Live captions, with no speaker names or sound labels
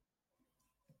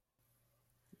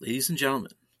Ladies and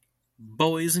gentlemen,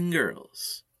 boys and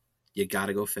girls, you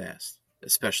gotta go fast,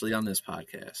 especially on this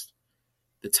podcast.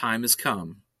 The time has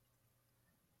come.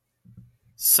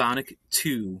 Sonic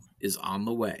 2 is on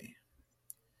the way.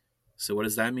 So what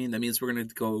does that mean? That means we're going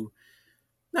to go,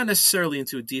 not necessarily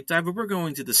into a deep dive, but we're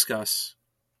going to discuss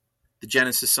the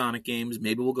Genesis Sonic games.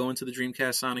 Maybe we'll go into the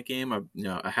Dreamcast Sonic game.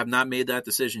 I have not made that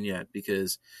decision yet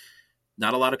because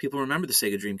not a lot of people remember the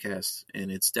Sega Dreamcast,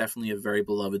 and it's definitely a very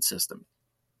beloved system.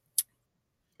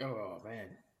 Oh, man.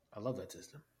 I love that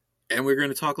system. And we're going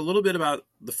to talk a little bit about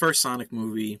the first Sonic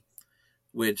movie,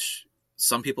 which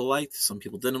some people liked, some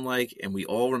people didn't like, and we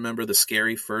all remember the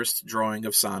scary first drawing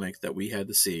of Sonic that we had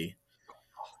to see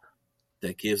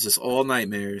that gives us all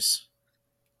nightmares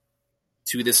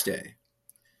to this day.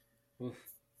 Oof.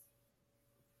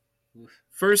 Oof.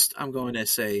 First, I'm going to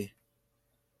say,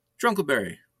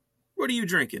 Drunkeberry, what are you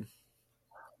drinking?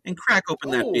 And crack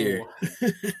open that beer.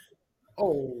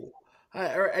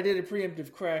 I did a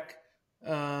preemptive crack.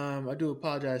 I do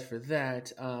apologize for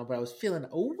that, but I was feeling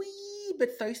a wee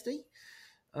bit thirsty.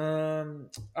 I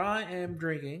am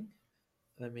drinking.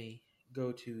 Let me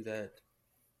go to that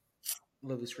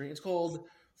lovely screen. It's called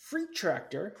Freak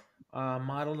Tractor,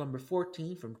 model number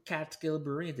 14 from Catskill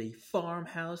Brewing. It's a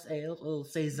farmhouse ale, a little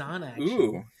saison action.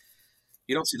 Ooh,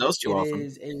 you don't see those too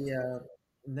often.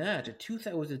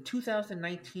 It was a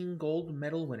 2019 gold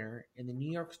medal winner in the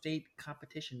New York State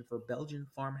competition for Belgian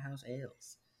farmhouse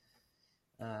ales.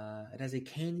 It has a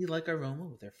candy-like aroma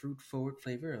with a fruit-forward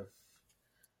flavor of,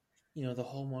 the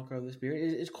hallmark of this beer.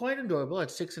 It's quite enjoyable at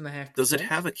 6.5%. Does it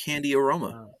have a candy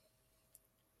aroma?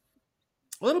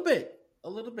 A little bit.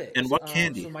 And what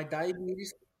candy? So my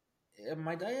diabetes,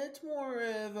 it's more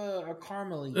of a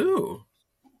caramely. Ooh,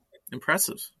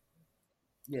 impressive.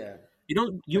 Yeah.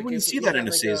 You wouldn't see that in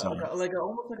a saison. Almost like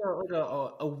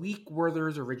a weak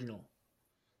Werther's original.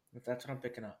 If that's what I'm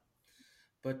picking up.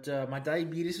 But my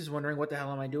diabetes is wondering what the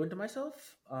hell am I doing to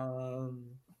myself. And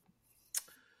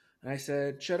I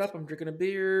said, shut up, I'm drinking a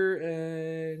beer,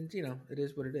 and, it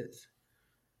is what it is.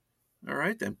 All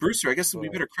right, then. Brewster, I guess we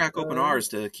better crack open ours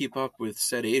to keep up with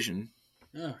said Asian.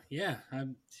 Oh, yeah.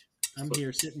 I'm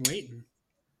here sitting waiting.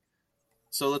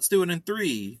 So let's do it in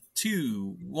 3,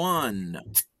 2, 1.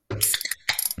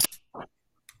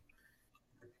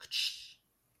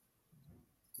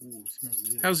 Ooh, smells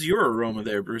good. How's your aroma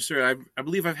there, Brewster? I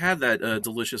believe I've had that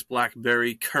delicious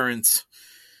blackberry currant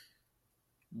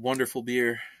wonderful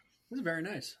beer. This is very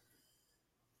nice.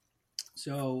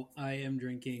 So I am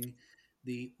drinking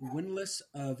the Windlass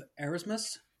of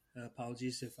Erasmus.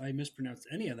 Apologies if I mispronounced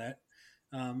any of that.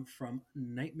 From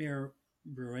Nightmare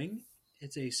Brewing.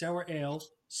 It's a sour ale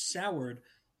soured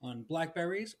on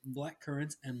blackberries, black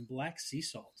currants, and black sea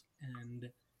salt.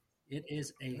 And it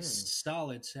is a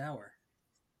solid sour,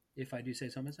 if I do say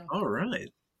so myself. All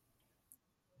right.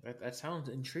 That sounds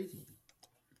intriguing.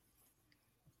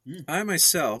 I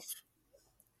myself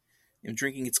am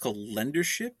drinking, it's called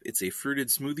Lendership. It's a fruited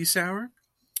smoothie sour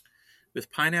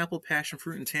with pineapple, passion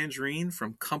fruit, and tangerine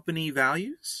from Company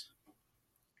Values.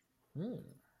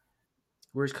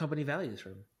 Where's Company Values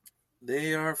from?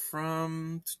 They are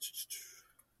from,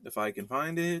 if I can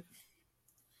find it,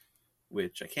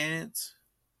 which I can't.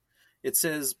 It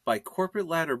says by Corporate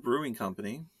Ladder Brewing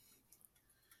Company.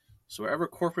 So wherever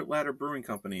Corporate Ladder Brewing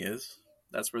Company is,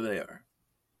 that's where they are.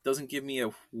 Doesn't give me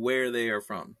where they are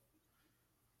from.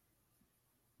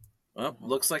 Well,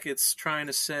 looks like it's trying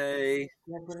to say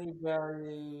Company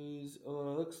Values.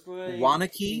 Looks like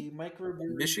Waunakee,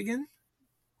 Michigan?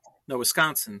 No,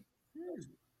 Wisconsin.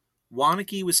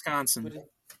 Waunakee, Wisconsin.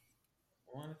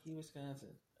 Waunakee, Wisconsin.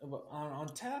 On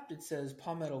tap, it says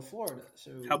Palmetto, Florida.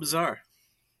 So how bizarre!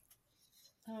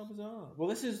 How bizarre. Well,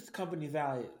 this is Company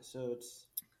Values, so it's.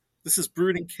 This is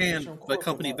brewed and canned by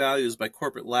Company Values by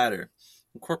Corporate Ladder.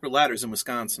 And Corporate Ladder's in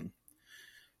Wisconsin,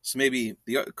 so maybe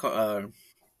the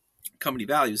Company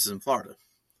Values is in Florida.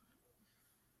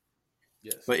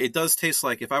 Yes, but it does taste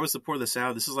like, if I was to pour this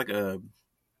out, this is like a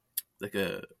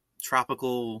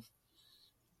tropical.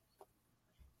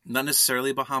 Not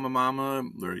necessarily Bahama Mama,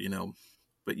 or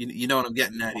but you know what I'm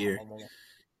getting at here.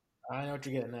 I know what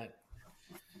you're getting at.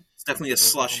 It's definitely a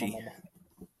slushy.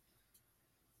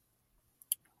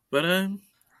 But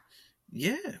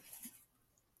yeah.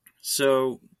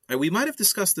 So we might have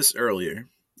discussed this earlier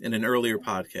in an earlier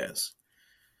podcast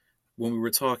when we were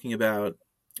talking about,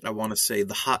 I want to say,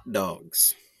 the hot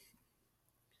dogs.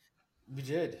 We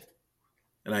did,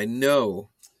 and I know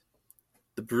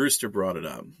the Brewster brought it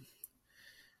up.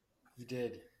 You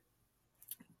did.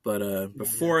 But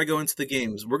before I go into the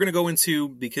games, we're going to go into,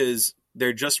 because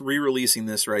they're just re-releasing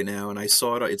this right now, and I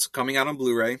saw it. It's coming out on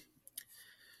Blu-ray.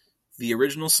 The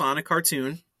original Sonic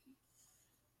cartoon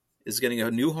is getting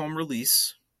a new home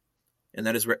release, and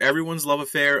that is where everyone's love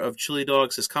affair of chili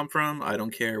dogs has come from. I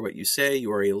don't care what you say.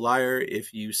 You are a liar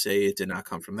if you say it did not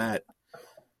come from that.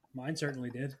 Mine certainly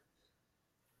did.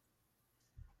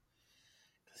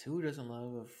 Because who doesn't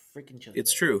love a freaking chili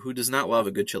It's dog? true. Who does not love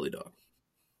a good chili dog?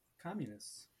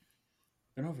 Communists.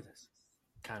 Been over this.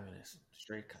 Communists.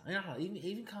 Straight communists.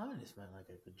 Even communists might like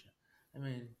a good chili. I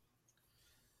mean,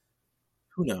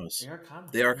 Who knows? they are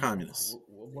communists. They are communists.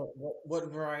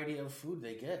 What variety of food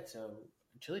they get. So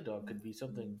a chili dog could be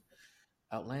something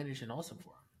outlandish and awesome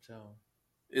for them. So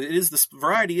It is the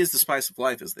variety is the spice of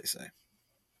life, as they say.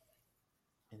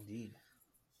 indeed.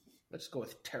 Let's go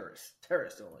with terrorists.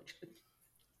 Terrorists don't like chili.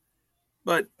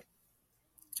 But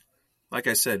like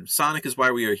I said, Sonic is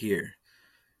why we are here.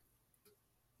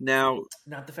 Now,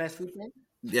 Not the fast food game?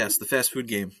 yes, the fast food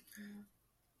game.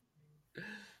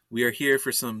 We are here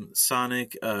for some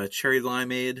Sonic cherry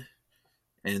limeade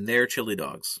and their chili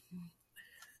dogs.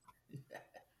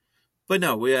 But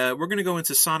no, we're going to go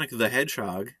into Sonic the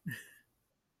Hedgehog,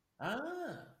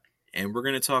 and we're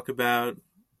going to talk about,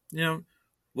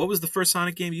 what was the first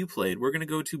Sonic game you played? We're going to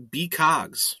go to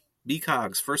B-Cogs.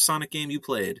 B-Cogs, first Sonic game you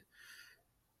played.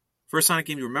 First Sonic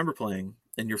game you remember playing,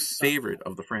 and your favorite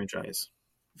of the franchise.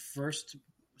 First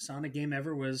Sonic game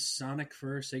ever was Sonic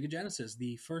for Sega Genesis.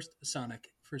 The first Sonic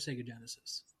for Sega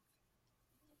Genesis.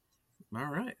 All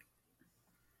right.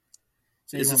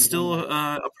 So Is it still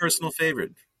a personal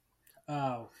favorite?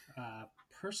 Oh,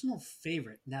 personal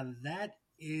favorite. Now that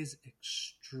is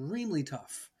extremely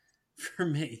tough for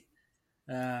me.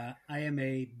 I am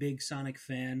a big Sonic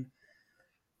fan.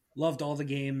 Loved all the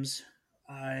games.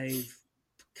 I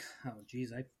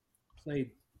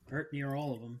played near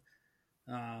all of them.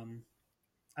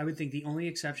 I would think the only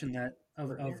exception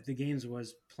of the games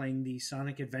was playing the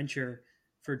Sonic Adventure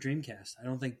for Dreamcast. I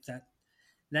don't think that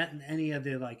and any of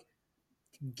the like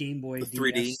Game Boy DS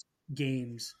 3D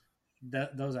games,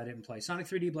 those I didn't play. Sonic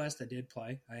 3D Blast I did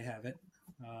play. I have it.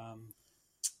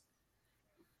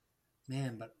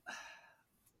 But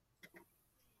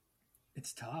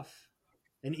it's tough.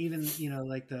 And even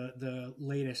like the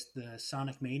latest, the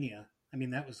Sonic Mania. I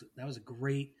mean, that was a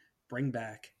great bring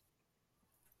back.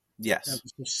 Yes,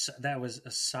 that was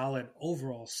a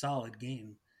overall solid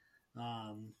game.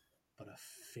 But a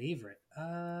favorite,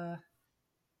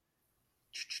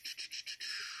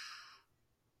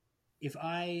 if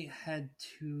I had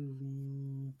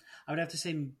to, I would have to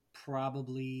say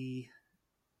probably.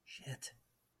 Shit,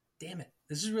 damn it!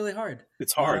 This is really hard.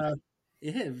 it's hard.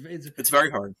 It's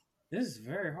very hard. This is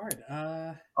very hard.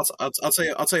 I'll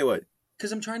tell you what.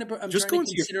 Because I'm trying to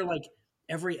consider like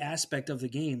every aspect of the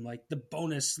game, like the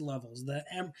bonus levels,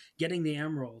 getting the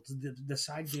emeralds, the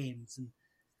side games, and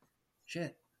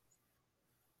shit.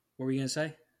 What were you gonna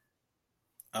say?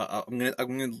 I'm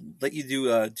gonna let you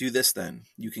do this. Then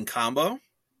you can combo,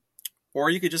 or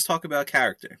you could just talk about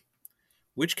character.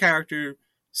 Which character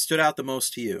stood out the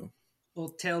most to you? Well,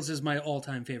 Tails is my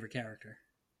all-time favorite character.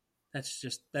 That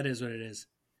is what it is.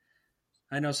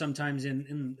 I know sometimes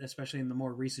especially in the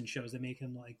more recent shows, they make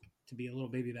him like to be a little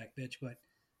baby back bitch, but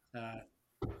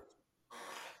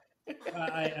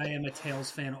I am a Tails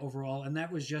fan overall, and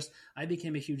that was I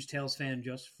became a huge Tails fan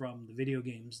just from the video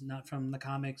games, not from the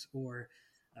comics or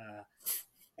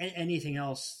anything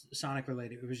else Sonic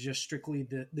related. It was just strictly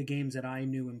the games that I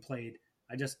knew and played.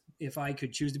 If I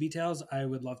could choose to be Tails, I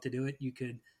would love to do it. You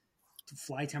could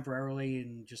fly temporarily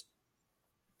and just,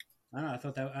 I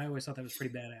don't know. I always thought that was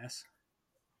pretty badass.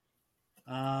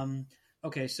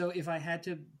 Okay, so if I had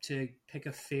to pick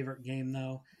a favorite game,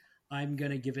 though, I'm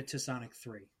going to give it to Sonic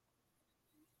 3.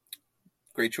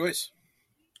 Great choice.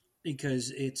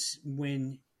 Because it's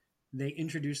when they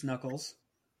introduced Knuckles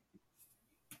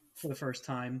for the first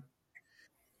time.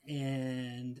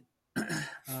 And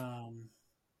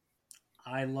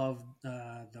I love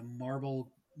the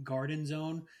Marble Garden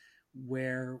Zone,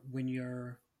 where when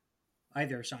you're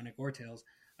either Sonic or Tails,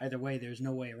 either way, there's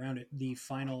no way around it. The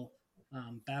final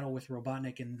battle with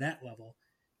Robotnik in that level,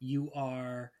 you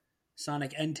are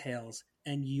Sonic and Tails,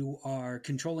 and you are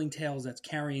controlling Tails that's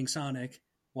carrying Sonic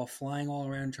while flying all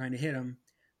around trying to hit him.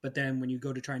 But then when you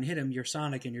go to try and hit him, you're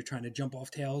Sonic and you're trying to jump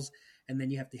off Tails, and then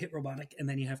you have to hit Robotnik, and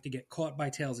then you have to get caught by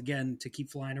Tails again to keep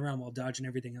flying around while dodging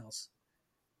everything else.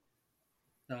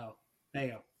 So, there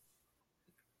you go.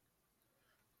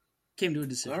 Came to a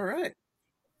decision. All right.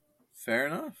 Fair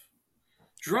enough.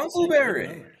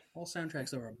 Drunkeberry. All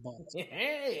soundtracks are a boss.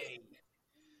 Hey!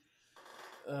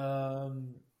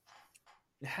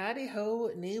 Howdy ho,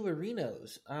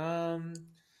 neighborinos.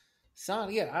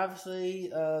 Sonic, yeah, obviously,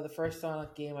 the first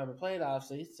Sonic game I ever played,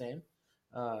 obviously, same.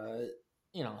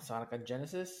 Sonic on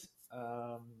Genesis.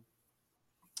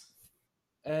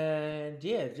 And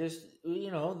yeah, just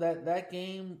that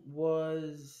game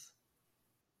was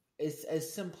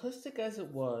as simplistic as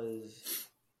it was.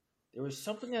 There was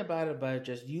something about it,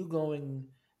 just you going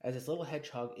as this little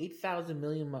hedgehog, 8,000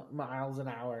 million miles an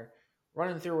hour,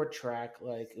 running through a track.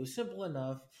 Like, it was simple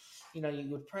enough. You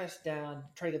would press down,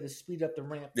 try to get the speed up the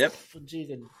ramp, Yep. and so you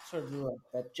can sort of do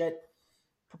that jet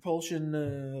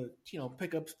propulsion,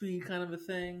 pickup speed kind of a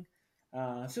thing.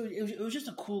 So it was just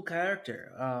a cool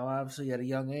character. Obviously, at a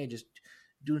young age, just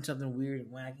doing something weird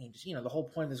and wacky. And just the whole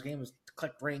point of this game was to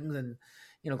collect rings and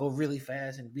go really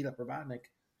fast and beat up Robotnik.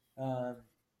 Um,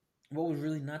 what was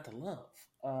really not to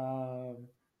love?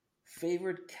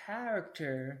 Favorite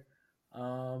character,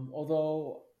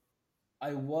 although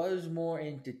I was more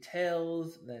into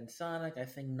Tails than Sonic, I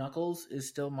think Knuckles is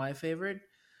still my favorite.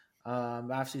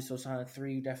 Obviously, so Sonic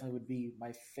 3 definitely would be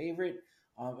my favorite.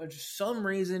 For some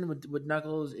reason with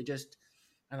Knuckles, I just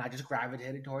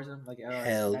gravitated towards him. Like,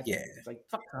 Hell yeah. like,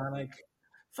 fuck Sonic.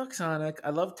 Fuck Sonic.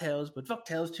 I love Tails, but fuck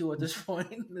Tails too at this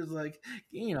point. It's like,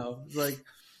 it's like,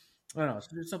 I don't know. So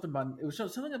there's something about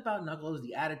something about Knuckles,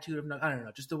 the attitude of Knuckles. I don't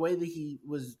know, just the way that he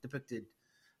was depicted.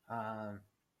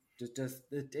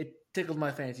 It tickled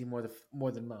my fancy more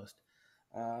than most.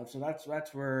 So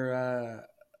that's where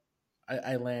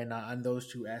I land on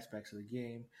those two aspects of the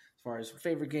game as far as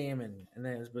favorite game, and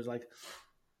then it was like,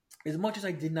 as much as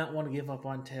I did not want to give up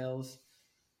on Tails,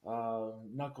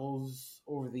 Knuckles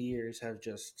over the years have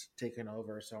just taken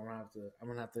over. So I'm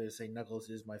gonna have to say Knuckles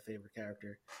is my favorite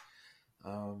character.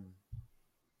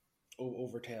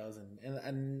 Over Tails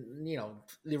and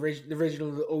the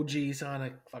original OG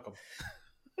Sonic, fuck him.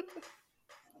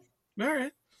 All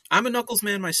right. I'm a Knuckles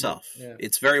man myself. Yeah.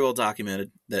 It's very well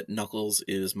documented that Knuckles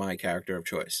is my character of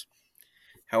choice.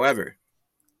 However,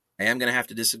 I am going to have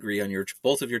to disagree on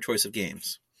both of your choice of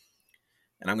games.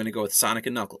 And I'm going to go with Sonic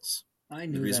and Knuckles. I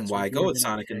knew the reason why I go with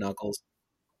Sonic and Knuckles,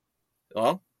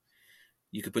 well,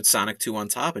 you could put Sonic 2 on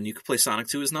top and you could play Sonic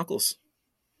 2 as Knuckles.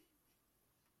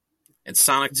 And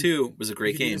Sonic 2 was a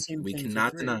great game. We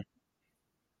cannot deny.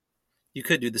 You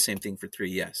could do the same thing for 3,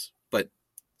 yes. But,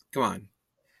 come on.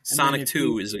 Sonic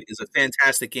 2 is a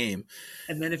fantastic game.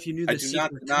 And then if you knew the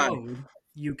secret code,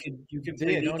 you could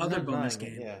play the other bonus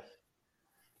game. Yeah.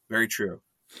 Very true.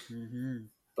 Mm-hmm.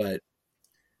 But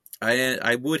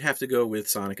I would have to go with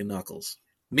Sonic and Knuckles.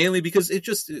 Mainly because it's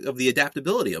just of the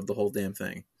adaptability of the whole damn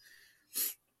thing.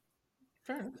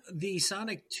 The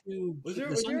Sonic 2... Was there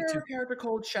a character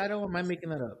called Shadow? Am I making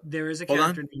that up? There is a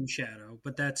character named Shadow,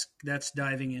 but that's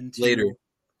diving into... Later.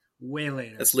 Way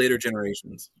later. That's later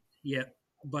generations. Yeah.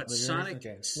 But Sonic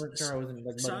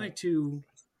 2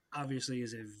 obviously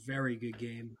is a very good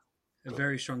game, a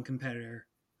very strong competitor,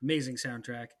 amazing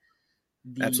soundtrack.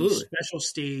 The Absolutely. Special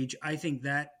stage, I think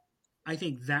that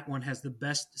one has the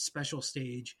best special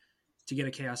stage to get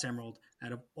a Chaos Emerald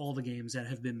out of all the games that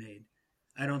have been made.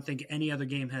 I don't think any other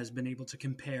game has been able to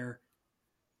compare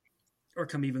or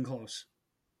come even close.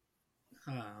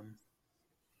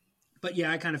 But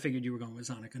yeah, I kind of figured you were going with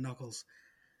Sonic and Knuckles.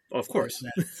 Oh, of course.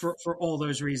 For all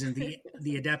those reasons,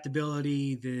 the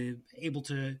adaptability, the able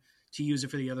to use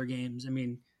it for the other games. I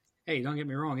mean, hey, don't get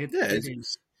me wrong.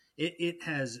 It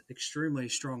has extremely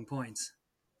strong points,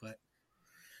 but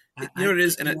you know what it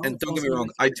is, and don't get me wrong,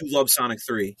 I do love Sonic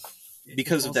 3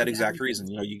 because of that exact reason.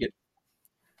 You get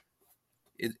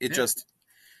it just.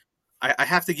 I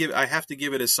have to give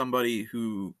it as somebody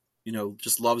who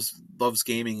just loves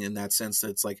gaming in that sense.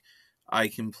 That it's like I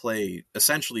can play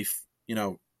essentially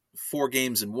 4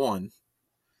 games in one.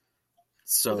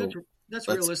 So that's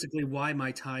realistically why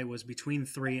my tie was between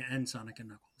 3 and Sonic and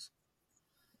Knuckles.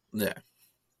 Yeah.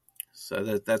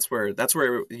 So that's where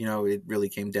it really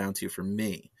came down to for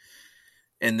me.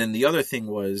 And then the other thing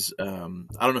was, I don't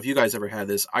know if you guys ever had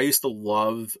this. I used to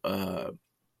love,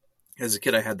 as a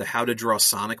kid, I had the How to Draw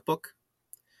Sonic book,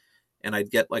 and I'd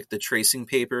get like the tracing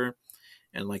paper,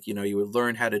 and like you would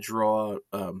learn how to draw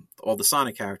all the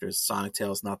Sonic characters: Sonic,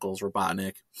 Tails, Knuckles,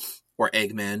 Robotnik, or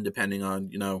Eggman, depending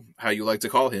on how you like to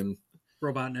call him.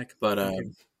 Robotnik. But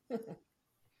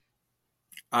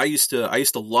I used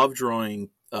to love drawing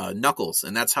Knuckles,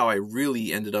 and that's how I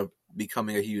really ended up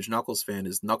becoming a huge Knuckles fan.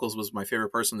 Is Knuckles was my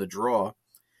favorite person to draw,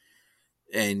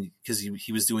 and because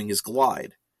he was doing his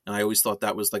glide, and I always thought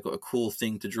that was like a cool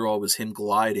thing to draw, was him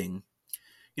gliding.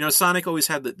 Sonic always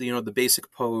had the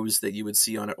basic pose that you would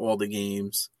see on all the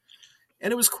games,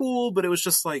 and it was cool, but it was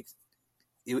just like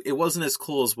it wasn't as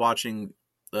cool as watching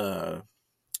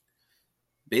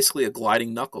basically a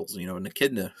gliding Knuckles, an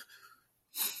echidna.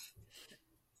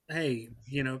 Hey,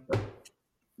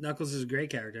 Knuckles is a great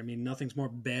character. I mean, nothing's more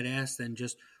badass than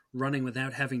just running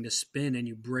without having to spin, and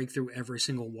you break through every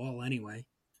single wall anyway.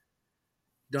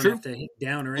 Don't True. have to hit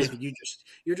down or anything.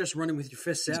 You're just running with your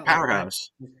fists He's a out. like that.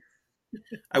 powerhouse.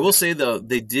 I will say, though,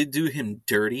 they did do him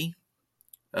dirty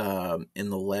in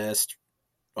the last,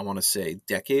 I want to say,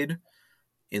 decade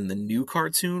in the new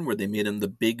cartoon where they made him the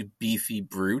big, beefy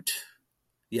brute.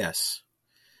 Yes.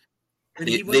 And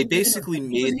They basically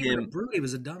made him a brute. He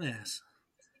was a dumbass.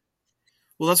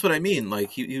 Well, that's what I mean. Like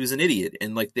he was an idiot,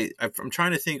 and like I'm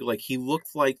trying to think. Like he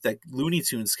looked like that Looney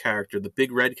Tunes character, the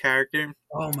big red character.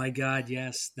 Oh my god,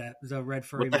 yes, the red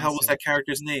furry. What the hell was that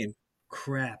character's name?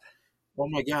 Crap. Oh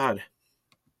my god.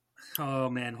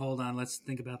 Oh man, hold on. Let's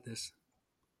think about this.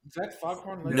 Is that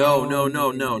Foghorn? No.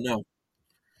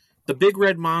 The big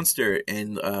red monster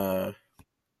and Oh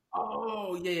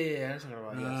yeah. That's what I'm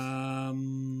talking about.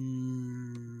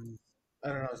 Yes. I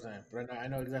don't know his name, but I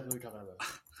know exactly what you're talking about.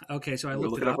 Okay, so I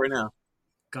we'll looked look it up right now.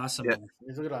 Gossamer. Yeah.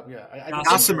 Let's look it up. Yeah,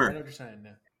 Gossamer. I know what you're saying.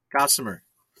 Yeah. Gossamer.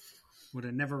 Would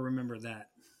have never remembered that.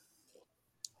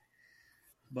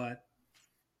 But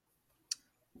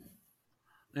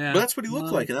yeah, But that's what he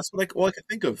looked like, and that's what all I could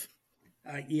think of.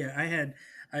 I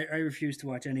refuse to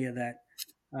watch any of that.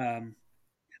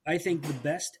 I think the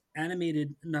best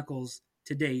animated Knuckles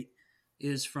to date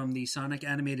is from the Sonic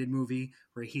animated movie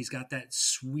where he's got that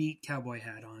sweet cowboy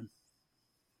hat on.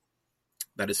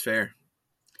 That is fair.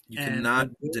 You cannot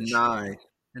deny.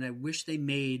 And I wish they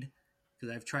made,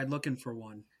 because I've tried looking for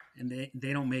one, and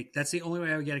they don't make. That's the only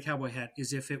way I would get a cowboy hat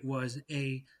is if it was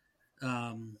a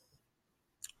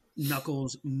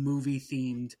Knuckles movie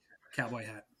themed cowboy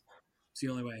hat. It's the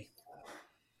only way.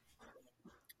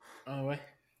 Oh wait.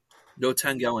 No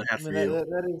 10-gallon hat for you.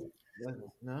 That is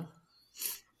no.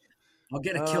 I'll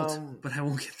get a kilt, but I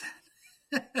won't get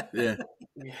that. Yeah.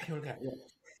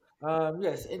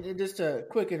 Yes, and just a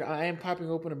quick, I am popping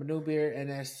open a new beer,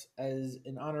 and as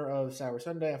in honor of Sour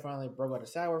Sunday, I finally broke out a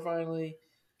sour. Finally,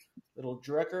 little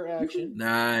Drecker action.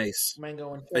 Nice.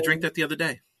 Mango and I drank that the other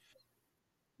day.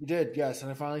 You did, yes,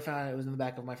 and I finally found it was in the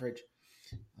back of my fridge.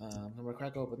 I'm gonna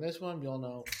crack open this one. You'll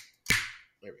know.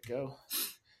 There we go.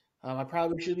 I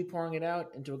probably should be pouring it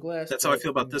out into a glass. That's how I feel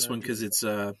about this one because it's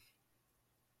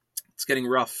getting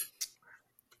rough.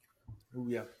 Oh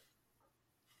yeah.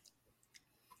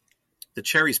 The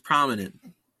cherry's prominent.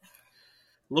 A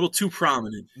little too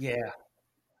prominent. Yeah.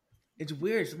 It's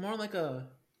weird. It's more like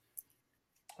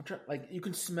like you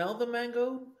can smell the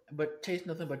mango, but taste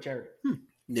nothing but cherry.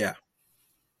 Yeah.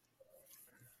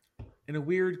 In a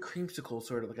weird creamsicle,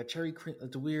 sort of like a cherry cream.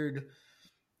 It's a weird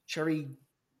cherry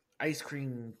ice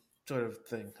cream sort of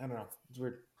thing. I don't know. It's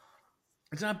weird.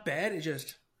 It's not bad. It's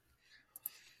just.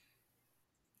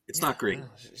 It's not great.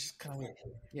 It's just kind of weird.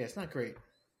 Yeah, it's not great.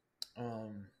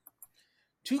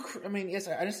 I mean, yes,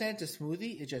 I understand it's a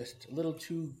smoothie. It's just a little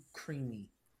too creamy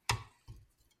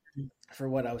for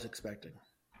what I was expecting.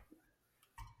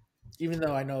 Even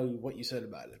though I know what you said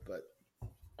about it, but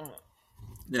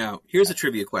Now, here's a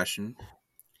trivia question.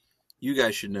 You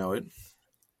guys should know it.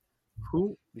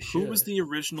 Who was the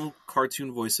original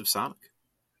cartoon voice of Sonic?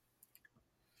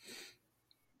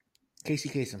 Casey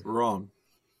Kasem. Wrong.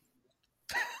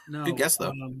 No, Good guess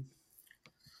though.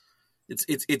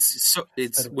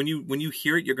 It's when you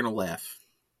hear it, you're gonna laugh.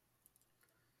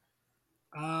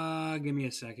 Give me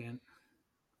a second.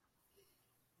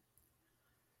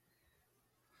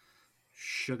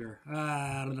 Sugar.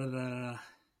 Honey,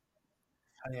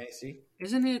 I see.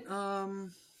 Isn't it? I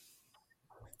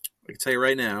can tell you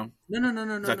right now.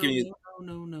 No. Give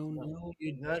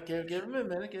Give him a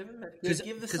minute. Give him a minute.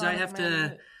 Because I have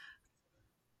to.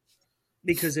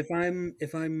 Because if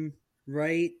I'm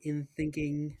right in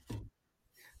thinking,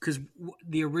 because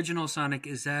the original Sonic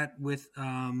is that with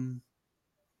we're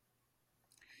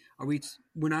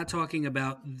not talking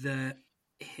about the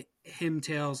him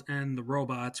tails and the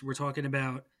robots. We're talking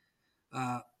about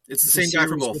it's the same guy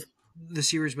for both. The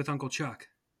series with Uncle Chuck,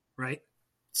 right?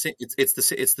 It's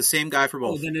the same guy for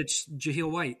both. Oh, then it's Jaheel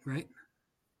White, right?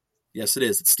 Yes, it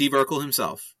is. It's Steve Urkel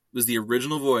himself. It was the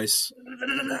original voice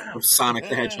of Sonic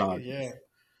the Hedgehog. Yeah.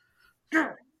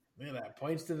 Look at that.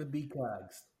 Points to the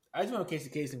B-Cogs. I just want Casey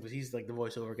Kasem because he's like the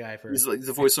voiceover guy for. He's like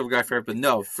the voiceover guy for it, but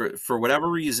no, for whatever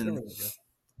reason,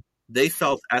 they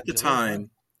felt at the time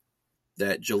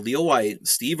that Jaleel White,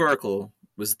 Steve Urkel,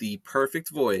 was the perfect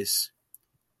voice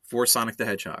for Sonic the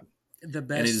Hedgehog. The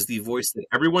best, and it is the voice that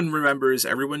everyone remembers,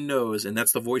 everyone knows, and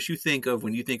that's the voice you think of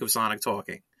when you think of Sonic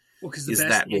talking. Well, because the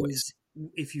best is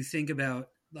if you think about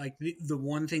like the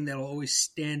one thing that'll always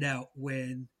stand out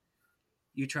when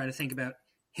you try to think about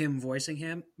him voicing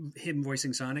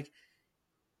Sonic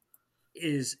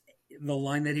is the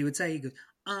line that he would say. He goes,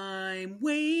 "I'm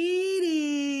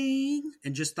waiting,"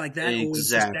 and just like that, exactly. Always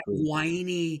just that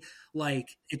whiny, like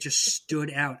it just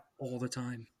stood out all the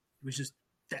time. It was just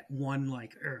that one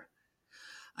like.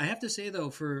 I have to say though,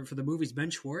 for the movies, Ben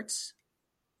Schwartz,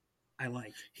 I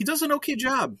like. He does an okay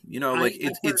job.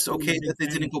 It's okay that they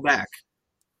didn't go back.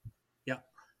 Yeah.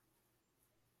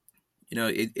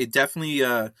 It definitely,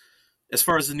 as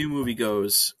far as the new movie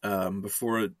goes,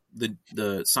 before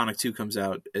the Sonic 2 comes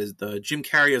out, is the Jim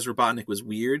Carrey as Robotnik was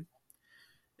weird,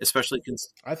 especially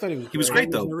I thought he was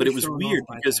great though, but it was weird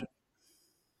because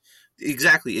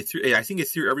exactly I think it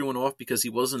threw everyone off because he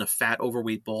wasn't a fat,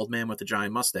 overweight, bald man with a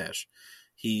giant mustache.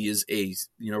 He is a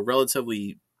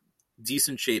relatively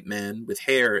decent shaped man with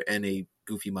hair and a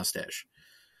goofy mustache.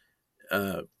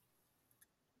 And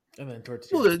then towards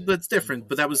that's different,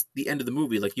 but that was the end of the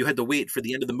movie. Like, you had to wait for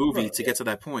the end of the movie to get to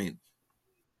that point.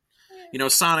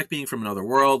 Sonic being from another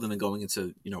world and then going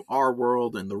into, our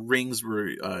world, and the rings were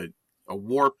a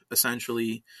warp,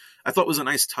 essentially. I thought it was a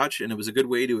nice touch, and it was a good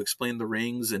way to explain the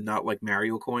rings and not like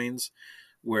Mario coins,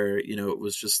 where, it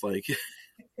was just like,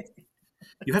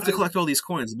 you have to collect all these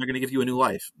coins and they're going to give you a new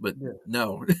life. But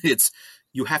no,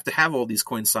 you have to have all these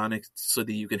coins, Sonic, so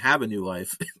that you can have a new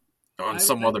life on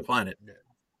some other planet.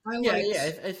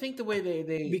 I think the way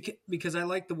they because I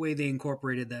like the way they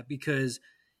incorporated that, because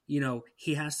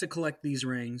he has to collect these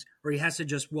rings, or he has to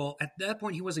just, at that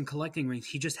point he wasn't collecting rings,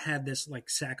 he just had this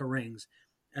like sack of rings,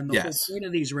 and the whole point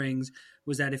of these rings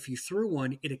was that if you threw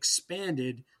one, it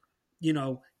expanded,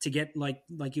 to get like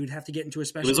you would have to get into a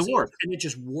special, it was a warp, and it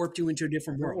just warped you into a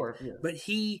different world. Warp, yeah. But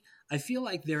I feel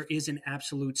like there is an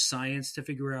absolute science to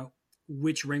figure out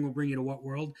which ring will bring you to what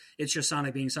world. It's just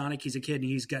Sonic being Sonic. He's a kid and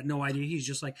he's got no idea. He's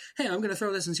just like, hey, I'm going to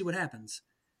throw this and see what happens.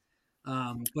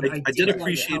 But I did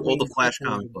appreciate all the Flash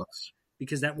comic books,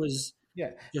 because that was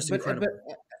just incredible.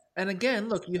 And again,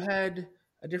 look, you had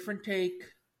a different take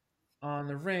on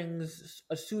the rings,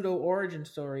 a pseudo origin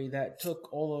story that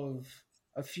took all of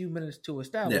a few minutes to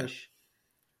establish,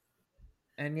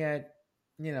 and yet,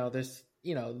 there's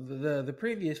the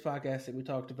previous podcast that we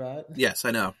talked about. Yes,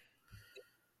 I know.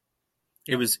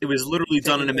 It was literally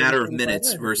done in a matter of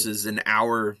minutes versus an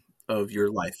hour of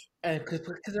your life. And because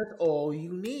that's all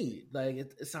you need. Like,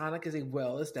 Sonic is a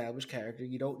well-established character.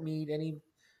 You don't need any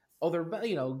other,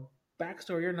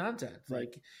 backstory or nonsense.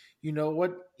 Like,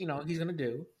 what he's gonna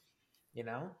do. Like,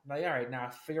 all right,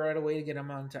 now figure out a way to get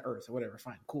him onto Earth or whatever.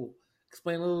 Fine, cool.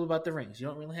 Explain a little about the rings. You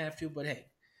don't really have to, but hey,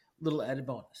 little added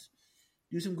bonus.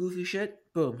 Do some goofy shit,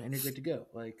 boom, and you're good to go.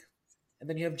 Like, and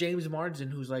then you have James Marsden,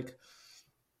 who's like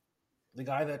the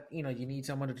guy that you need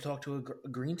someone to talk to a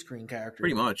green screen character.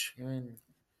 Pretty much.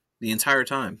 The entire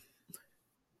time.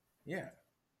 Yeah.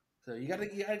 So you gotta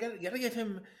give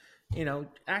him,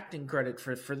 acting credit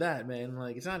for that, man.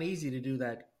 Like, it's not easy to do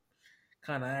that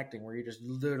kind of acting where you just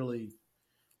literally.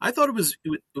 I thought it was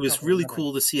really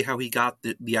cool to see how he got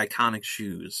the iconic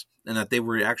shoes, and that they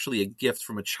were actually a gift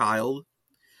from a child,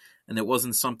 and it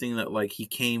wasn't something that like he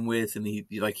came with and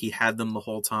he had them the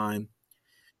whole time.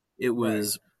 It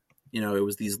was, it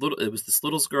was this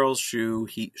little girl's shoe.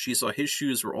 She saw his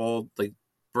shoes were all like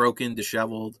broken,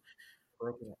 disheveled.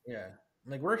 Broken, yeah.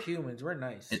 Like, we're humans, we're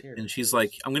nice. And she's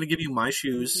like, I'm going to give you my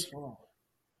shoes.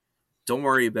 Don't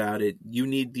worry about it. You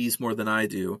need these more than I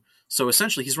do. So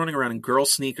essentially, he's running around in girl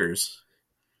sneakers.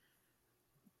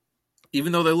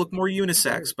 Even though they look more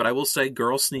unisex, but I will say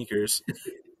girl sneakers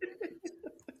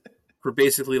for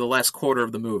basically the last quarter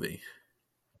of the movie.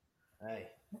 Hey.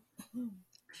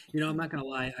 I'm not going to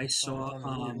lie. I saw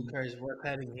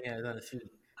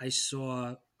I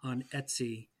saw on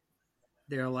Etsy,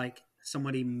 they're like,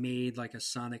 somebody made like a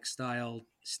Sonic style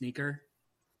sneaker.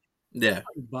 Yeah.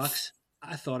 $100.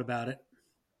 I thought about it.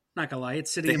 Not gonna lie,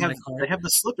 it's sitting in my car. They have the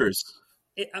slippers.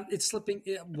 It's slipping.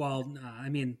 I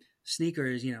mean,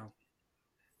 sneakers.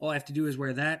 All I have to do is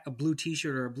wear that, a blue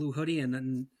T-shirt or a blue hoodie,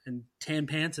 and tan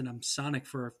pants, and I'm Sonic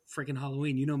for freaking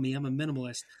Halloween. You know me, I'm a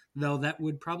minimalist. Though that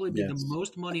would probably be the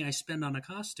most money I spend on a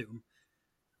costume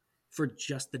for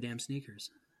just the damn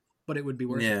sneakers. But it would be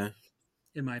worth it,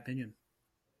 in my opinion.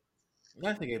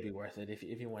 I think it'd be worth it if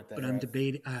you want that. But I'm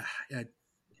debating.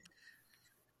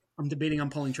 I'm debating on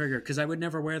pulling trigger because I would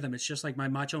never wear them. It's just like my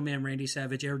Macho Man Randy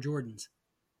Savage Air Jordans.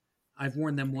 I've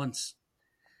worn them once,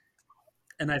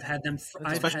 and I've had them.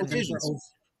 I've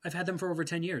had them for over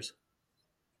 10 years.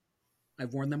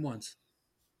 I've worn them once.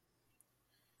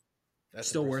 That's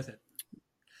still worth it.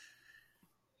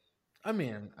 I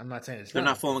mean, I'm not saying they're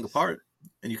not falling apart,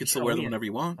 and you can still wear them whenever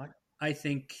you want. I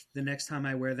think the next time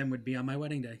I wear them would be on my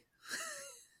wedding day.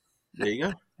 There you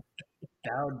go.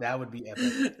 That would be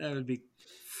epic. That would be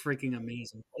freaking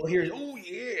amazing.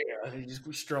 Just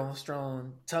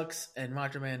strolling Tux and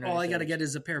Macho Man. All I got to get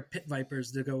is a pair of Pit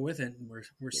Vipers to go with it, and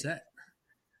we're set.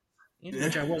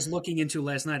 Which I was looking into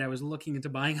last night. I was looking into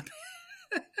buying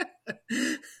a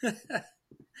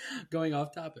Going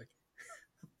off topic.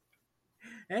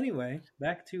 Anyway,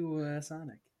 back to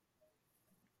Sonic.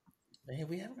 Man,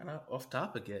 we haven't gone off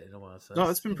topic yet in a while. So No,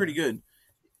 it's been pretty good.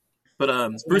 But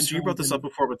what Bruce, I'm you brought trying this to- up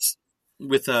before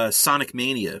with Sonic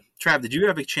Mania. Trav, did you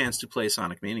have a chance to play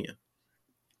Sonic Mania?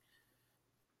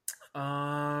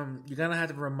 you're gonna have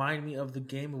to remind me of the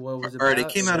game and what it was All right, about.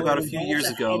 it came out So about a it few involves years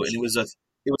a ago, and hedgehog.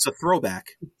 it was a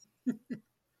throwback.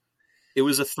 It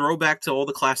was a throwback to all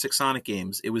the classic Sonic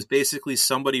games. It was basically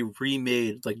somebody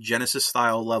remade like Genesis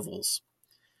style levels,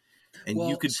 and you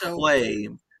Well, could so play.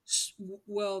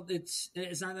 well, it's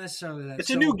not necessarily that. It's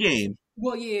a new game.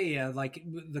 Well, yeah. Like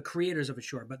the creators of it,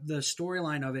 sure, but the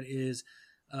storyline of it is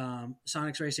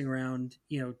Sonic's racing around,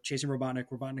 chasing Robotnik.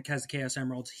 Robotnik has the Chaos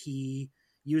Emeralds. He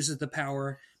uses the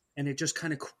power, and it just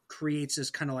kind of creates this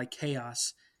kind of like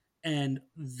chaos, and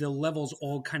the levels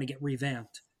all kind of get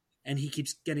revamped, and he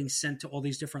keeps getting sent to all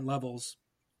these different levels.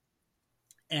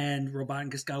 And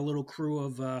Robotnik has got a little crew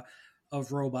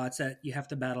of robots that you have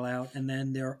to battle out, and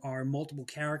then there are multiple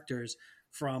characters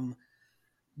from.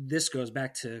 This goes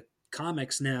back to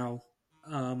comics now.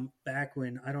 Back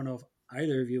when I don't know if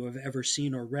either of you have ever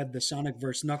seen or read the Sonic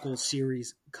vs. Knuckles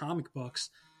series comic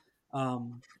books,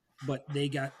 but they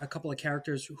got a couple of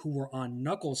characters who were on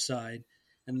Knuckles' side,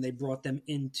 and they brought them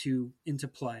into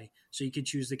play. So you could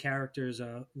choose the characters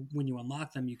when you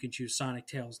unlock them. You can choose Sonic,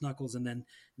 Tails, Knuckles, and then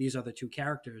these other two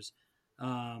characters.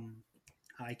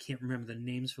 I can't remember the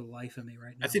names for the life of me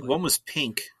right now. I think but one was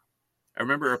Pink. I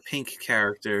remember a Pink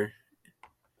character.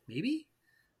 maybe.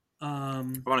 I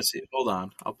want to see it. Hold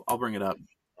on, I'll bring it up.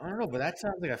 I don't know, but that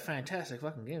sounds like a fantastic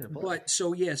fucking game to play. But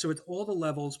so it's all the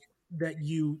levels that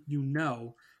you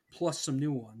know, plus some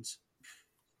new ones.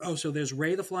 Oh, so there's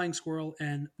Ray the Flying Squirrel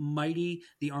and Mighty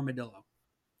the Armadillo.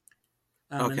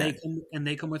 Okay. And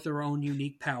they come with their own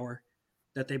unique power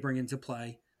that they bring into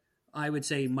play. I would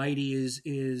say Mighty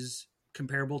is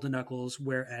comparable to Knuckles,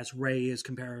 whereas Ray is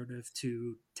comparative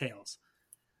to Tails.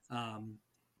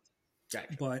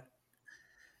 Gotcha.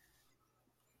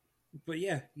 But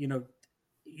yeah,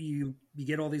 you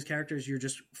get all these characters, you're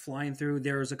just flying through.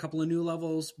 There's a couple of new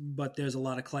levels, but there's a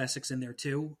lot of classics in there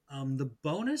too. The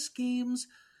bonus games,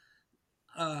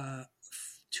 to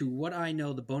what I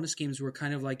know, the bonus games were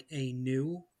kind of like a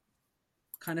new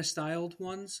kind of styled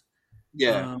ones.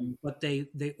 Yeah. But they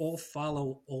all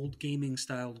follow old gaming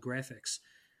styled graphics.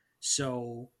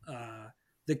 So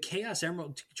the Chaos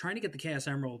Emerald, trying to get the Chaos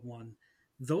Emerald one,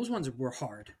 those ones were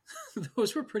hard.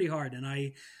 Those were pretty hard, and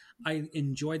I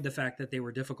enjoyed the fact that they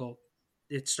were difficult.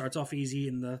 It starts off easy,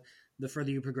 and the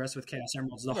further you progress with Chaos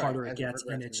Emeralds, the harder it gets,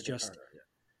 and it's just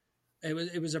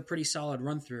it was a pretty solid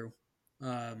run through.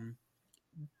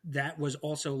 That was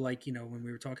also like when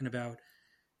we were talking about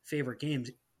favorite games,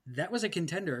 that was a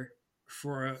contender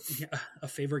for a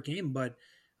favorite game, but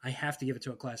I have to give it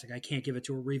to a classic. I can't give it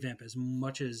to a revamp as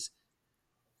much as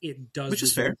it does, which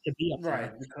is fair to be up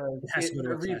right, because it has to go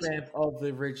to a revamp of the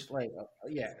original. Like,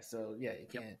 so yeah, you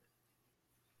can't.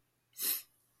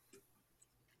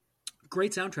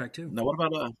 Great soundtrack too. Now,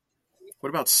 what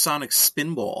about Sonic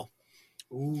Spinball?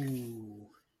 Ooh,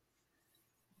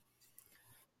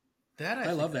 That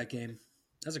I love that game.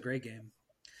 That's a great game.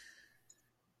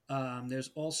 There's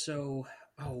also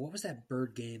what was that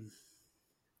bird game?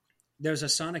 There's a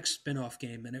Sonic spin-off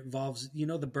game, and it involves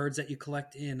the birds that you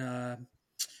collect in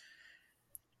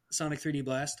Sonic 3D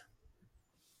Blast.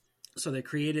 So they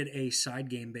created a side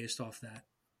game based off that.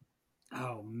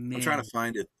 Oh man, I'm trying to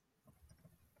find it.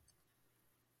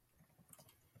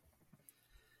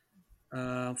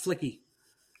 Flicky.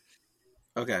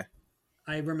 Okay.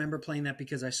 I remember playing that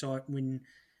because I saw it when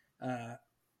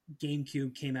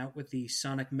GameCube came out with the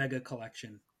Sonic Mega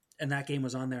Collection, and that game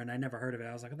was on there, and I never heard of it.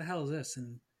 I was like, what the hell is this?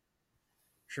 And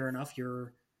sure enough,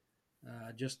 you're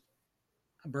just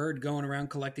a bird going around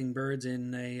collecting birds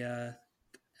in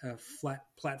a flat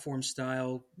platform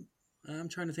style. I'm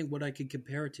trying to think what I could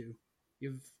compare it to.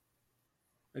 You have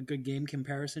a good game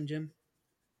comparison, Jim?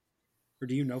 Or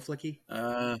do you know Flicky?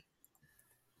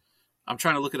 I'm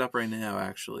trying to look it up right now,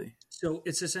 actually. So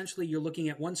it's essentially you're looking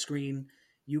at one screen.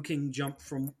 You can jump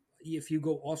from, if you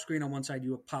go off screen on one side,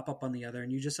 you pop up on the other,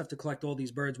 and you just have to collect all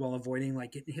these birds while avoiding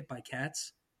like getting hit by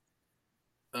cats.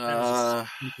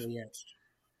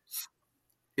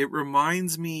 It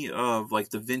reminds me of like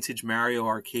the vintage Mario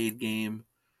arcade game,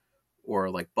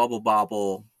 or like Bubble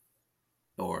Bobble,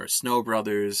 or Snow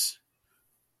Brothers.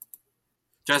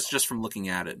 Just from looking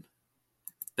at it,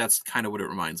 that's kind of what it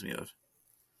reminds me of.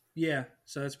 Yeah,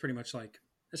 so that's pretty much like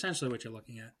essentially what you're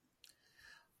looking at.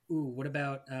 Ooh, what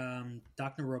about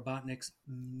Dr. Robotnik's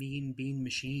Mean Bean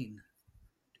Machine?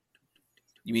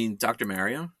 You mean Dr.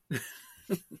 Mario?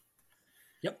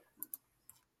 Yep.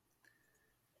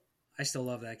 I still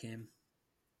love that game.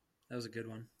 That was a good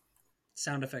one.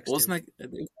 Sound effects Well, too.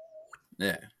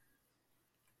 Yeah.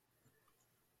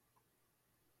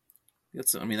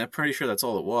 I'm pretty sure that's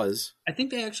all it was. I think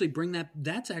they actually bring that.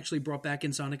 That's actually brought back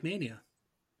in Sonic Mania.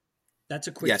 That's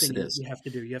a quick Yes, thing it is. you have to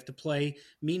do. You have to play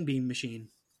Mean Bean Machine,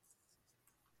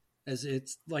 as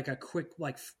it's like a quick,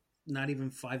 not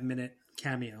even 5-minute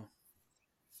cameo.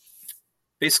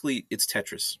 Basically, it's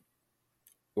Tetris.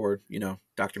 Or,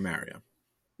 Dr. Mario.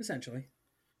 Essentially.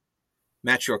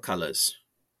 Match your colors.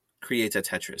 Create a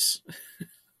Tetris.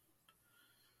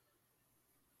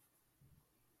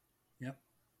 Yep.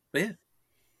 But yeah.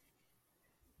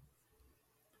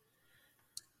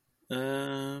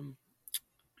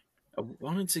 I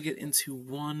wanted to get into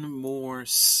one more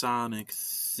Sonic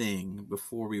thing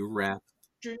before we wrap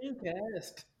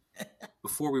Dreamcast.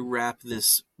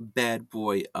 this bad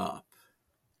boy up.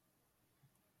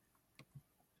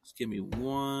 Just give me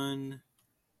 1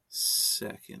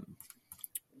 second.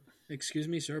 Excuse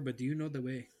me, sir, but do you know the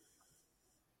way?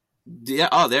 Yeah.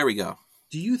 Oh, there we go.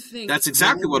 Do you think That's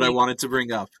exactly what I wanted to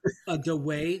bring up? The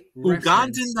way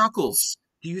Ugandan Knuckles.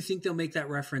 Do you think they'll make that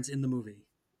reference in the movie?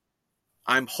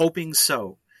 I'm hoping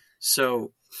so.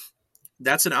 So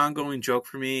that's an ongoing joke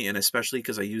for me, and especially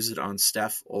because I use it on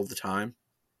Steph all the time.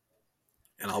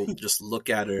 And I'll just look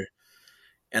at her,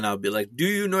 and I'll be like, "Do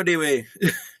you know the way?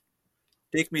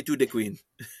 Take me to the queen."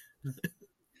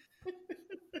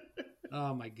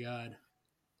 Oh my god!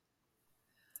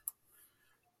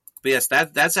 But yes,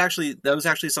 that was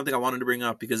actually something I wanted to bring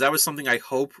up, because that was something I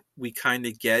hope we kind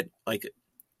of get, like,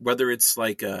 whether it's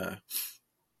like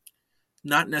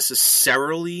not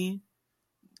necessarily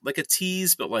like a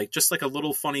tease, but like just like a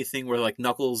little funny thing where like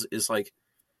Knuckles is like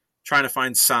trying to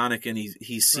find Sonic, and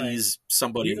he sees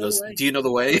somebody and goes, "Do you know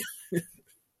the way?"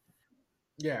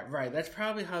 Yeah, right. That's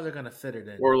probably how they're gonna fit it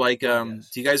in. Or like, do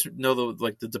you guys know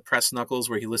the depressed Knuckles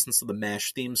where he listens to the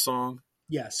MASH theme song?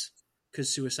 Yes,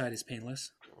 because suicide is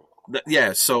painless.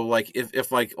 Yeah, so like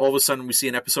if like all of a sudden we see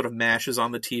an episode of MASH is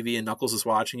on the TV and Knuckles is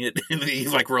watching it and he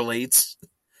like relates.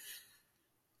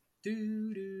 There's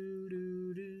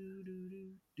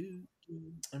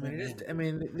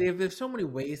so many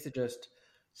ways to just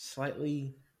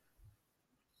slightly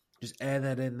just add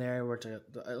that in there, where it's a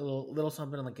little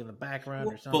something like in the background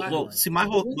or something. Well, see, my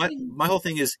whole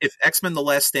thing is, if X-Men: The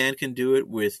Last Stand can do it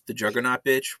with the Juggernaut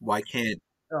bitch, why can't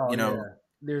Yeah.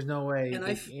 There's no way. And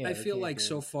I feel like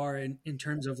so far in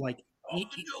terms of like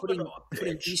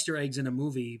putting Easter eggs in a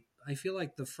movie, I feel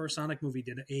like the first Sonic movie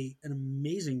did an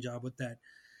amazing job with that,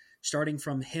 starting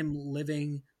from him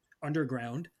living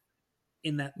underground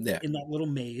in that little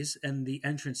maze and the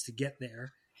entrance to get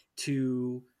there,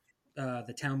 to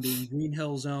the town being Green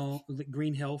Hill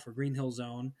for Green Hill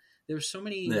Zone. There's so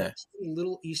many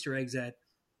little Easter eggs that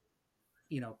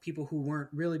people who weren't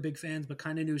really big fans but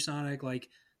kind of knew Sonic, like,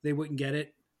 they wouldn't get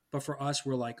it, but for us,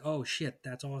 we're like, oh shit,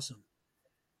 that's awesome.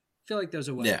 I feel like there's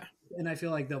a way, and I feel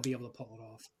like they'll be able to pull it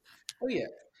off. Oh yeah,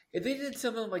 if they did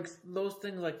something like those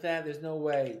things like that, there's no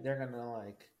way they're gonna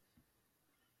like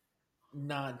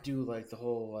not do like the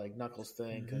whole like Knuckles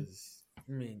thing, because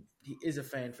he is a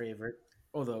fan favorite.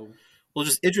 Although, well,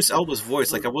 just Idris Elba's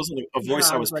voice, like, it wasn't a voice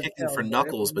I was picking for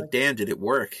Knuckles, but damn, did it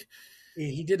work?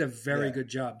 He did a very good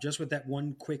job. Just with that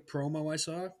one quick promo I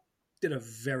saw, did a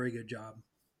very good job.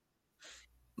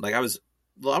 Like, I was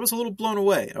a little blown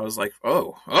away. I was like,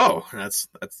 oh, that's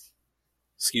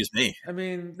excuse me.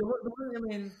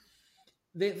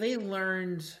 They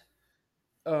learned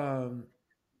a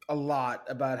lot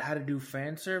about how to do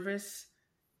fan service,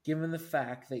 given the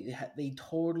fact that they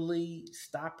totally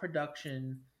stopped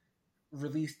production,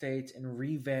 release dates, and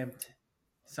revamped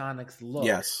Sonic's look.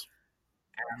 Yes,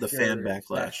 the fan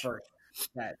backlash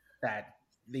that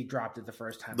they dropped it the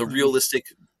first time. The realistic,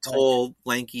 tall,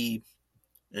 lanky,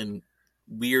 and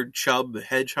weird chub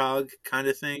hedgehog kind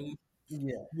of thing.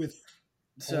 Yeah, with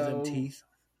golden teeth.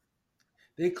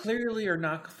 They clearly are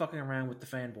not fucking around with the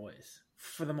fanboys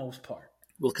for the most part.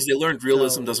 Well, because they learned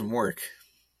realism doesn't work.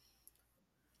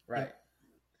 Right. Yeah.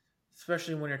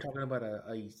 Especially when you're talking about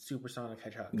a supersonic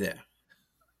hedgehog. Yeah.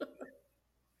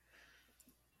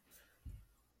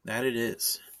 That it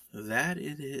is.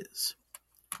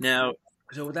 Now,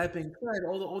 so with that being said,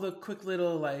 all the quick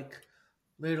little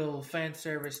fan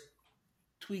service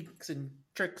tweaks and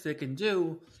tricks they can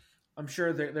do, I'm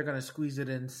sure they're going to squeeze it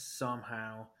in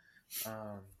somehow,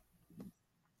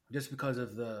 just because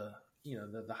of the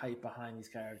hype behind these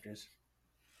characters.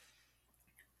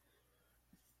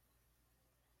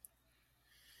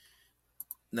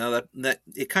 Now that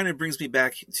it kind of brings me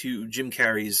back to Jim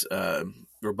Carrey's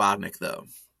Robotnik, though,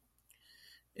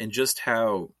 and just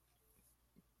how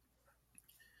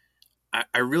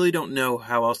I really don't know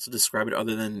how else to describe it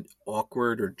other than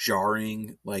awkward or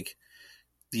jarring. Like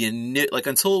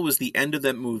until it was the end of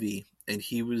that movie and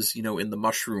he was, in the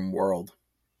mushroom world,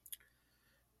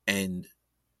 and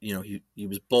he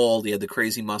was bald, he had the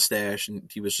crazy mustache, and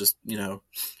he was just,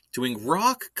 doing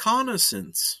rock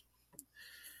reconnaissance.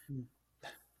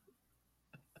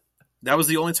 That was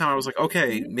the only time I was like,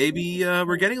 okay, maybe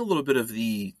we're getting a little bit of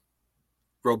the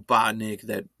Robotnik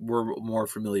that we're more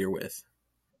familiar with.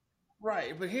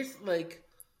 Right, but he's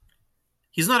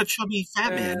he's not a chubby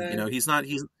fat man, he's not.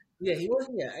 Yeah, he was.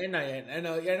 Yeah, I know. I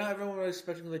know everyone was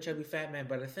expecting the chubby fat man,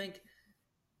 but I think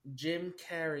Jim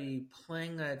Carrey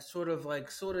playing that sort of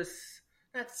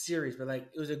not serious, but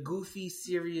it was a goofy,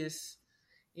 serious,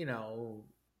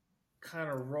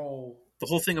 kind of role. The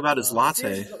whole thing about his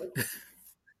latte.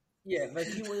 Yeah,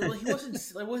 he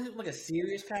wasn't like a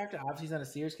serious character. Obviously, he's not a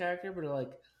serious character, but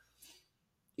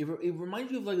it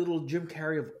reminds you of little Jim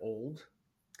Carrey of old,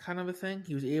 kind of a thing.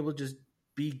 He was able to just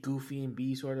be goofy and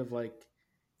be sort of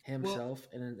himself,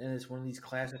 and it's one of these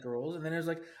classic roles. And then there's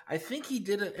I think he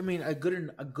did a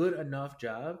good enough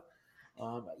job.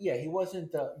 Yeah, he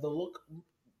wasn't the look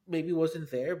maybe wasn't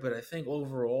there, but I think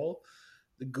overall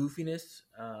the goofiness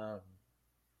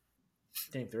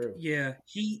came through. Yeah,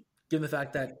 given the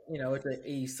fact that it's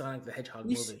a Sonic the Hedgehog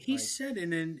movie. He said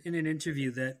in an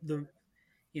interview that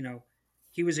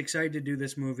he was excited to do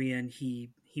this movie, and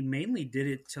he mainly did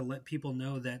it to let people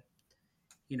know that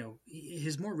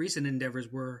his more recent endeavors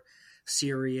were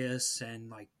serious and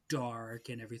dark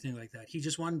and everything like that. He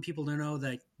just wanted people to know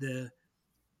that the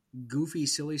goofy,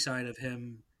 silly side of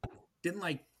him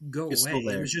didn't go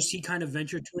away. It was just he kind of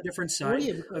ventured to a different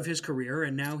side of his career,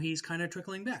 and now he's kind of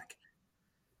trickling back.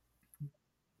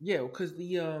 Yeah, because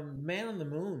the Man on the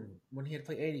Moon, when he had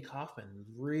played Andy Kaufman,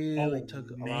 really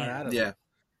took a lot out of him.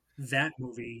 That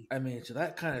movie. I mean, so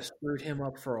that kind of screwed him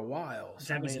up for a while.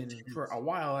 So, for a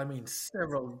while,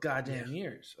 several goddamn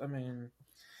years.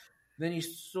 Then he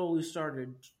slowly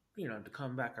started, to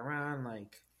come back around.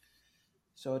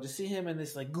 So to see him in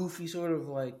this goofy sort of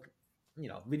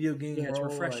video game role, it's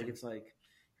refreshing. It's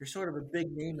you're sort of a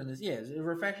big name in this. Yeah, it's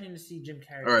refreshing to see Jim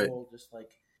Carrey role just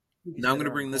Now I'm going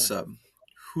to bring this up.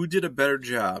 Who did a better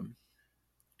job?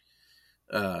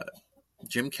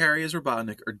 Jim Carrey as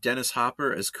Robotnik or Dennis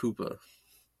Hopper as Koopa?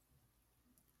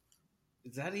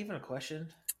 Is that even a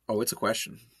question? Oh, it's a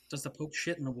question. Does the Pope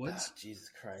shit in the woods? Oh,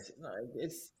 Jesus Christ. No,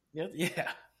 it's...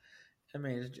 Yeah.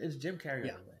 It's Jim Carrey.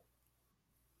 Yeah.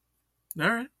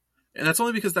 All right. And that's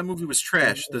only because that movie was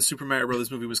trash. The Super Mario Brothers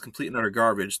movie was complete and utter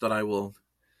garbage that I will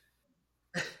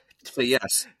say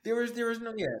yes. There's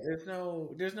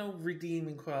no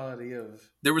redeeming quality of...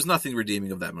 There was nothing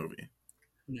redeeming of that movie.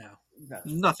 No.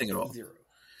 Nothing at all. Zero.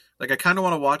 I kind of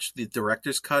want to watch the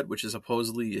director's cut, which is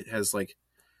supposedly it has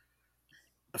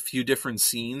a few different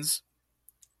scenes,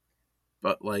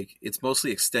 but it's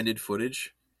mostly extended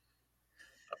footage.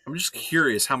 I'm just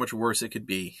curious how much worse it could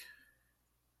be.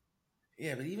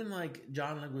 Yeah, but even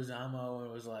John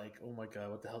Leguizamo was oh my god,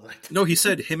 what the hell did I do? No, he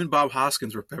said him and Bob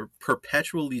Hoskins were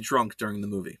perpetually drunk during the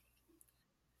movie.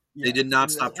 Yeah, they did not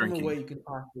stop drinking. The way you can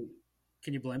possibly...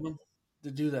 Can you blame him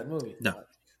to do that movie? No.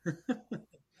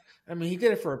 He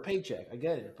did it for a paycheck. I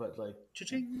get it, but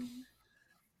cha-ching.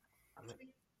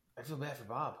 I feel bad for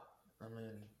Bob.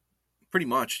 Pretty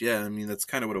much, yeah. That's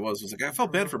kind of what it was. It was I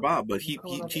felt bad for Bob, but he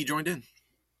joined in.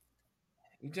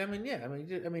 He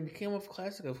came off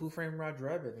classic of Who Framed Roger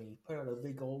Rabbit, and he put out a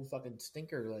big old fucking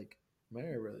stinker like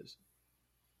Mario Brothers.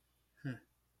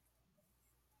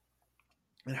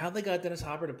 And how they got Dennis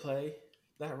Hopper to play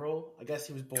that role? I guess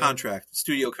he was born...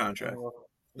 Studio contract.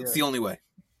 It's the only way.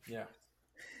 Yeah.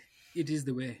 It is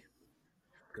the way.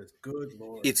 Good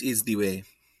Lord. It is the way.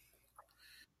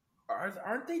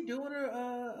 Aren't they doing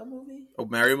a movie? Oh,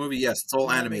 Mario movie? Yes, it's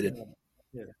all animated.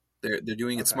 Yeah. They're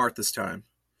doing it smart this time.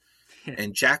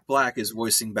 And Jack Black is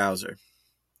voicing Bowser.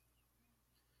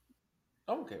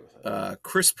 I'm okay with that.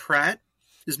 Chris Pratt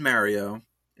is Mario,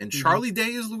 and Charlie Day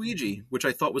is Luigi, which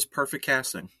I thought was perfect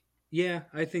casting. Yeah,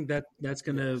 I think that's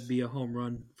going to be a home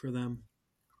run for them.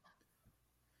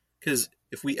 Because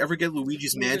if we ever get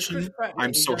Luigi's Mansion,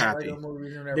 I'm so happy.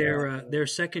 Their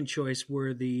second choice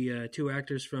were the two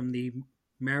actors from the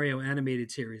Mario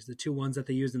animated series, the two ones that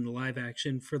they used in the live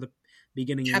action for the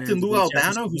beginning. Captain Lou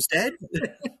Albano, who's dead?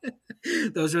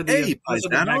 Those are the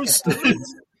Paisanos.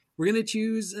 We're going to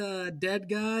choose Dead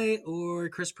Guy or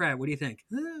Chris Pratt. What do you think?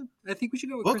 I think we should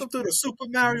go with Welcome Chris to the Super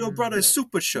Mario Brothers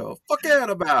Super Show. Forget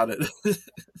about it.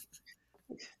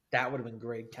 That would have been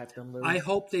great, Captain Lou. I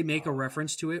hope they make a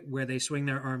reference to it where they swing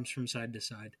their arms from side to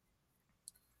side.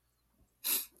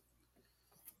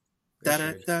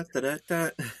 Da-da-da-da-da-da.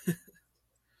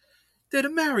 They're the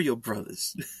Mario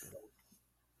Brothers.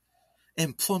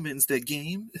 And plumbing's their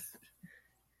game.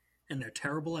 And they're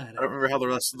terrible at it. I don't remember how the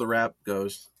rest of the rap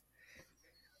goes.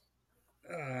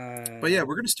 But yeah,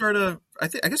 we're going to start I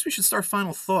guess we should start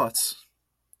final thoughts.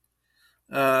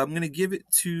 I'm going to give it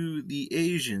to the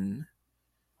Asian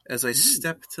as I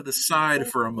step to the side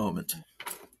for a moment.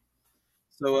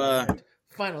 So, Right.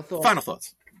 Final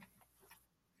thoughts.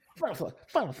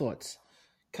 Final thoughts.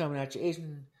 Coming at you,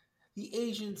 the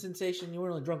Asian sensation. You're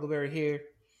only Drunkeberry here,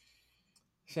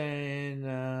 saying,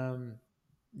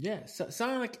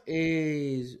 Sonic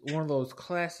is one of those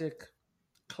classic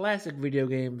video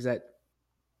games that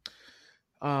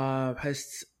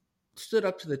has stood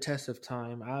up to the test of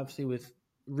time. Obviously, with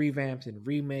revamps and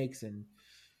remakes and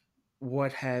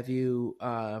what have you,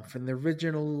 from the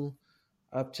original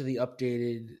up to the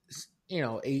updated.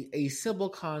 A simple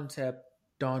concept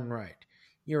done right.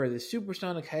 You're the Super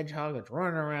Sonic Hedgehog that's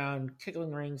running around,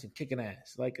 kicking rings and kicking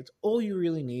ass. Like, it's all you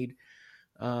really need.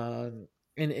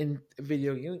 In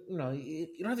video, you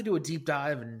don't have to do a deep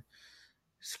dive and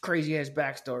crazy ass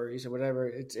backstories or whatever.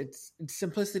 It's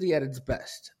simplicity at its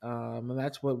best, and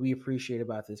that's what we appreciate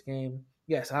about this game.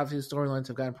 Yes, obviously the storylines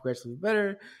have gotten progressively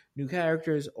better, new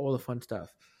characters, all the fun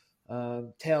stuff.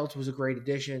 Tails was a great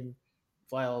addition.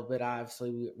 Fly a little bit.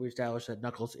 Obviously, we established that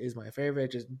Knuckles is my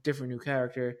favorite. Just different new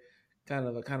character, kind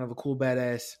of a cool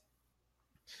badass.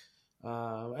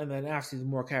 And then after the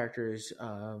more characters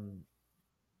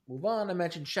move on. I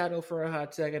mentioned Shadow for a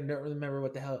hot second. Don't really remember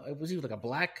what the hell it was. He was like a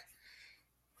black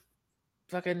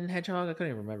fucking hedgehog. I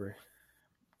couldn't even remember.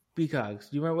 B-Cogs.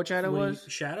 Do you remember what Shadow was?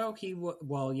 Shadow.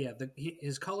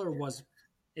 His color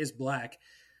is black.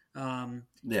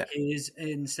 Is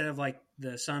instead of like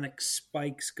the Sonic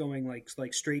spikes going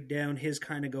like straight down, his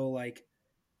kind of go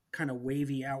kind of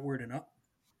wavy outward and up.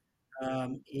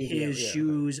 His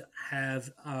shoes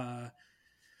have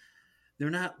they're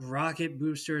not rocket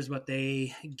boosters, but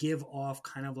they give off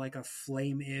kind of like a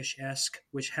flame-ish-esque,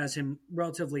 which has him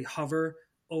relatively hover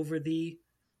over the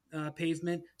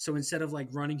pavement. So instead of like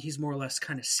running, he's more or less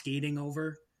kind of skating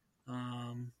over.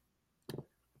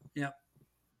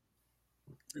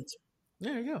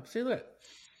 There you go. See, look.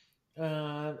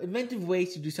 Inventive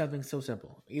ways to do something so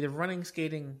simple. Either running,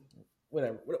 skating,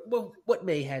 whatever. What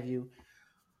may have you.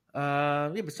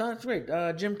 But Sonic's great.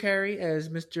 Jim Carrey as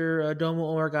Mr.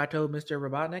 Domo Arigato, Mr.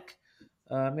 Robotnik.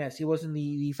 Yes, he wasn't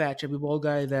the fat, chubby, bald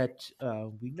guy that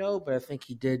we know, but I think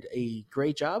he did a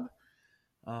great job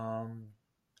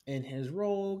in his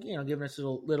role, giving us a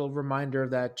little reminder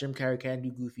that Jim Carrey can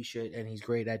do goofy shit, and he's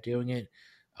great at doing it.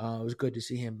 It was good to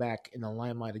see him back in the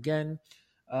limelight again.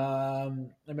 I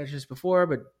mentioned this before,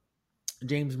 but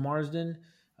James Marsden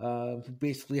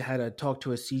basically had to talk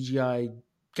to a CGI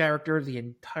character the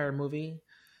entire movie.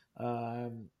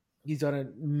 He's done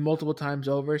it multiple times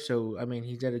over, so I mean,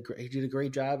 he did a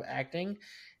great job acting,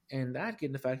 and that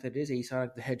given the fact that it is a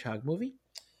Sonic the Hedgehog movie.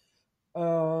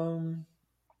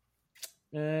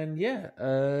 And yeah,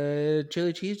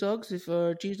 chili cheese dogs, if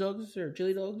cheese dogs or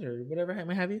chili dogs or whatever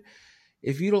may have you.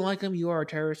 If you don't like them, you are a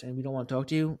terrorist, and we don't want to talk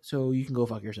to you, so you can go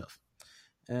fuck yourself.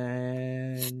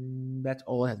 And that's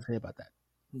all I have to say about that.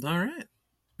 All right.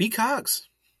 B-Cogs.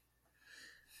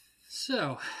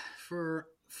 So, for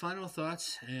final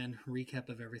thoughts and recap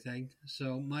of everything.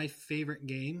 So, my favorite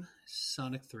game,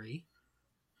 Sonic 3,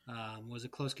 was a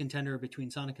close contender between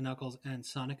Sonic & Knuckles and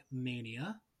Sonic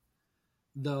Mania.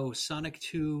 Though Sonic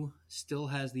 2 still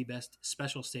has the best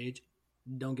special stage.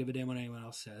 Don't give a damn what anyone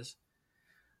else says.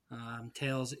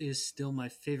 Tails is still my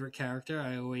favorite character.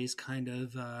 I always kind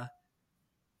of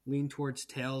lean towards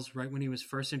Tails right when he was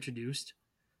first introduced.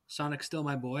 Sonic's still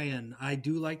my boy, and I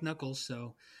do like Knuckles,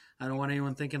 so I don't want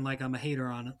anyone thinking like I'm a hater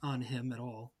on him at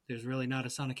all. There's really not a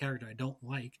Sonic character I don't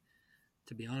like,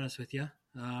 to be honest with you.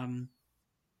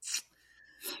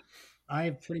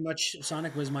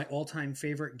 Sonic was my all-time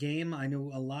favorite game. I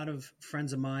know a lot of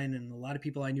friends of mine and a lot of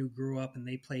people I knew grew up and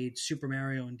they played Super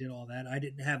Mario and did all that. I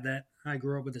didn't have that. I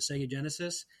grew up with the Sega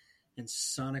Genesis, and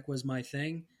Sonic was my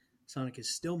thing. Sonic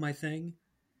is still my thing.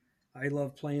 I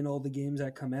love playing all the games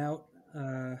that come out.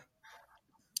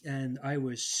 And I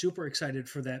was super excited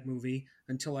for that movie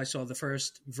until I saw the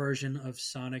first version of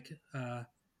Sonic,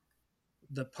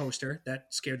 the poster. That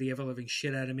scared the ever-living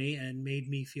shit out of me and made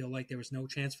me feel like there was no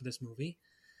chance for this movie.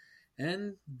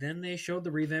 And then they showed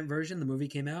the revamp version. The movie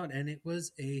came out, and it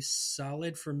was a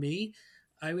solid, for me,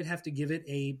 I would have to give it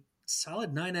a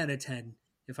solid 9 out of 10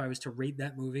 if I was to rate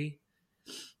that movie.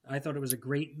 I thought it was a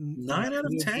great 9 out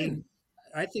of 10.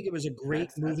 I think it was a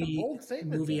great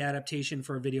movie adaptation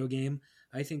for a video game.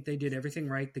 I think they did everything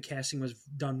right. The casting was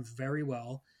done very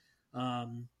well.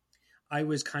 I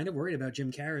was kind of worried about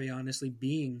Jim Carrey, honestly,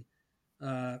 being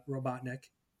Robotnik.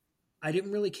 I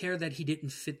didn't really care that he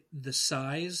didn't fit the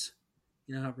size.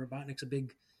 You know how Robotnik's a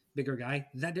bigger guy.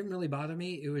 That didn't really bother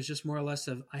me. It was just more or less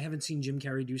of I haven't seen Jim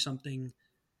Carrey do something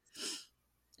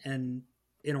and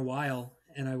in a while,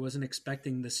 and I wasn't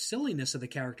expecting the silliness of the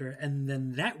character, and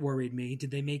then that worried me.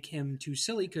 Did they make him too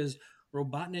silly? Because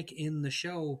Robotnik in the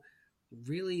show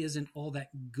really isn't all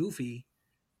that goofy.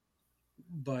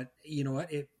 But you know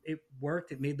what? It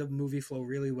worked. It made the movie flow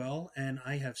really well, and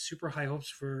I have super high hopes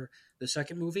for the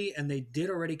second movie. And they did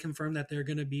already confirm that they're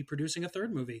going to be producing a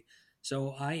third movie,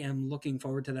 so I am looking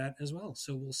forward to that as well.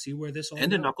 So we'll see where this all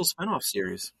And goes. a Knuckles spinoff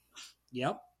series.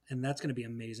 Yep, and that's going to be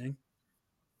amazing.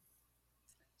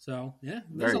 So yeah,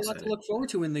 there's Very a lot excited. to look forward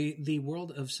to in the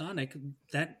world of Sonic.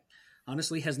 That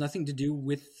honestly has nothing to do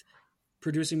with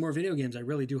producing more video games. I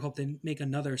really do hope they make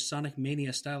another Sonic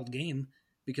Mania styled game,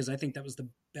 because I think that was the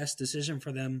best decision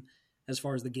for them as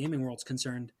far as the gaming world's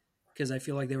concerned, because I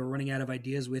feel like they were running out of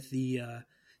ideas with the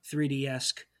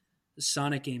 3D-esque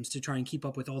Sonic games to try and keep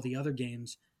up with all the other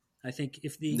games. I think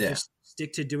if they just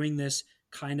stick to doing this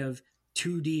kind of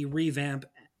 2D revamp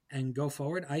and go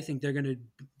forward, I think they're going to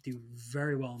do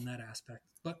very well in that aspect.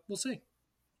 But we'll see.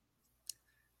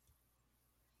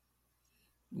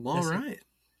 All right.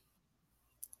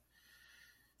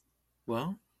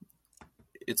 Well,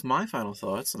 it's my final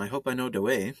thoughts, and I hope I know the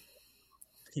way.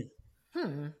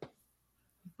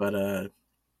 But,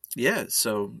 yeah,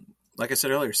 so, like I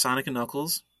said earlier, Sonic and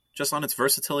Knuckles, just on its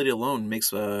versatility alone,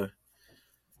 makes it's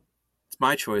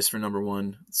my choice for number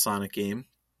one Sonic game.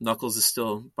 Knuckles is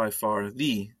still, by far,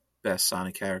 the best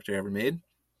Sonic character ever made.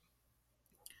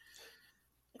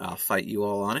 I'll fight you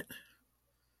all on it.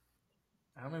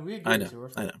 I mean, we agree. I know.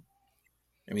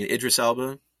 I mean, Idris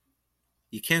Elba,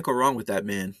 you can't go wrong with that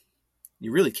man.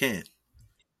 You really can't.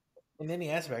 In any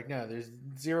aspect, no, there's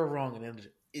zero wrong in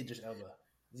Idris Elba.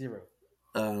 Zero.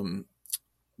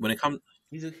 When it comes,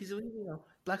 he's a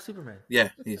Black Superman. Yeah,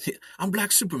 I'm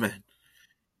Black Superman.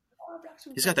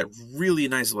 He's got that really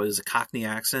nice, what is a Cockney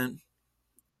accent.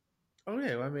 Oh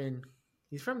yeah, well, I mean,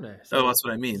 he's from there. So that's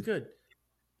what I mean. He's good.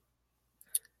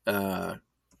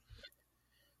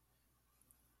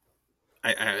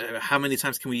 How many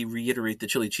times can we reiterate the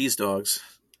chili cheese dogs?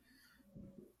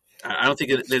 I don't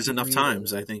think there's enough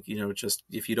times. I think, just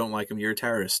if you don't like them, you're a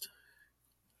terrorist.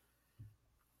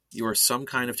 You are some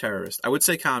kind of terrorist. I would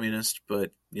say communist,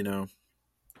 but,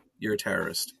 you're a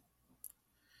terrorist.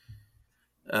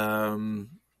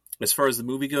 As far as the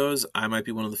movie goes, I might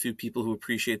be one of the few people who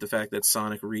appreciate the fact that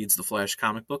Sonic reads the Flash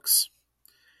comic books.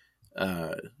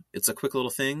 It's a quick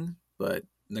little thing, but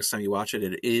next time you watch it,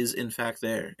 it is in fact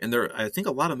there. And I think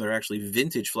a lot of them are actually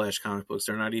vintage Flash comic books.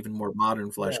 They're not even more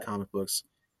modern Flash comic books.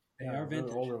 They are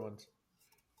vintage. Older ones.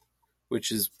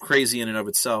 Which is crazy in and of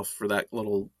itself for that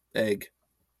little egg.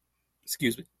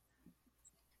 Excuse me.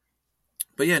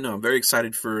 But yeah, no, I'm very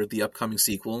excited for the upcoming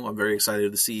sequel. I'm very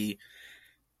excited to see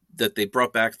that they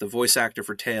brought back the voice actor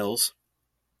for Tails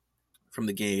from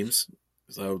the games.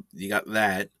 So you got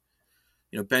that.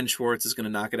 Ben Schwartz is going to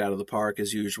knock it out of the park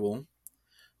as usual.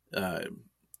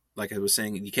 Like I was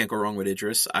saying, you can't go wrong with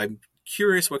Idris. I'm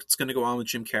curious what's going to go on with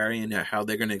Jim Carrey and how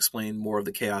they're going to explain more of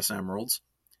the Chaos Emeralds.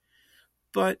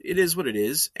 But it is what it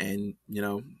is, and,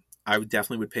 I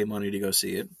definitely would pay money to go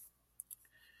see it.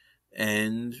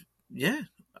 And, yeah,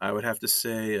 I would have to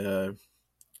say,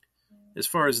 as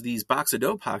far as these Box of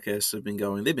Dough podcasts have been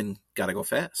going, they've been gotta go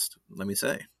fast, let me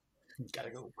say.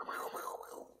 Gotta go.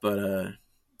 But,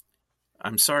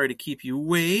 I'm sorry to keep you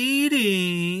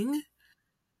waiting.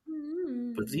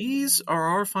 But these are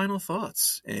our final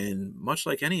thoughts. And much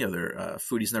like any other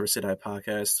Foodies Never Say Die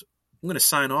podcast, I'm going to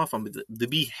sign off on the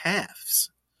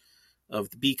behalves of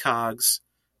the B-Cogs,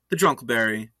 the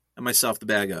Drunkeberry, and myself, the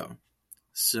Bag O.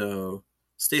 So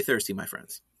stay thirsty, my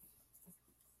friends.